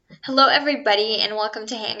Hello, everybody, and welcome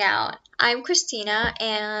to Hangout. I'm Christina,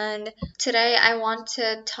 and today I want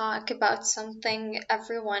to talk about something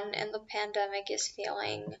everyone in the pandemic is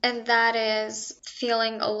feeling, and that is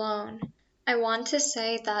feeling alone. I want to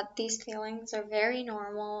say that these feelings are very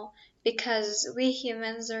normal because we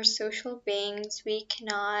humans are social beings. We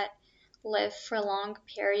cannot live for long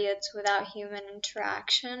periods without human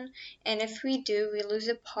interaction, and if we do, we lose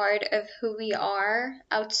a part of who we are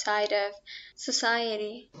outside of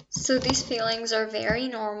society. So these feelings are very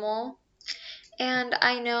normal. And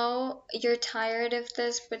I know you're tired of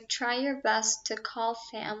this, but try your best to call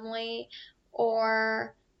family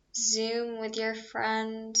or Zoom with your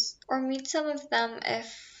friends or meet some of them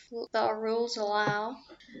if the rules allow.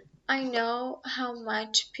 I know how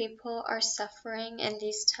much people are suffering in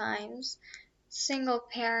these times. Single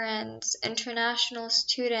parents, international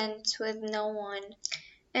students with no one,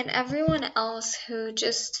 and everyone else who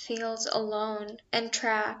just feels alone and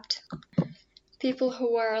trapped. People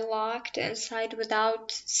who are locked inside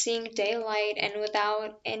without seeing daylight and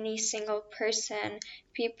without any single person.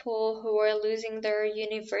 People who are losing their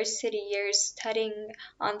university years studying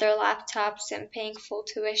on their laptops and paying full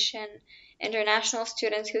tuition. International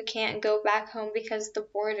students who can't go back home because the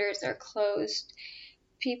borders are closed.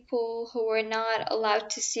 People who are not allowed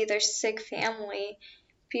to see their sick family.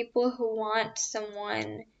 People who want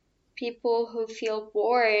someone. People who feel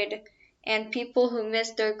bored, and people who miss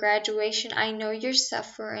their graduation. I know you're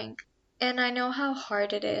suffering, and I know how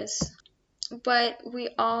hard it is, but we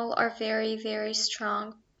all are very, very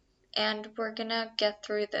strong, and we're gonna get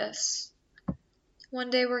through this. One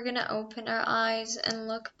day we're gonna open our eyes and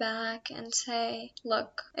look back and say,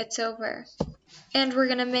 look, it's over. And we're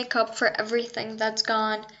gonna make up for everything that's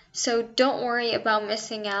gone. So don't worry about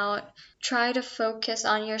missing out. Try to focus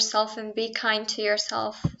on yourself and be kind to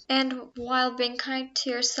yourself. And while being kind to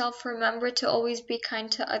yourself, remember to always be kind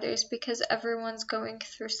to others because everyone's going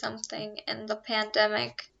through something in the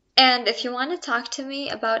pandemic. And if you want to talk to me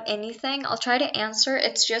about anything, I'll try to answer.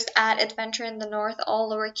 It's just at Adventure in the North,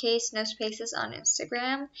 all lowercase, no spaces on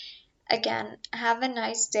Instagram. Again, have a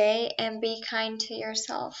nice day and be kind to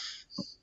yourself.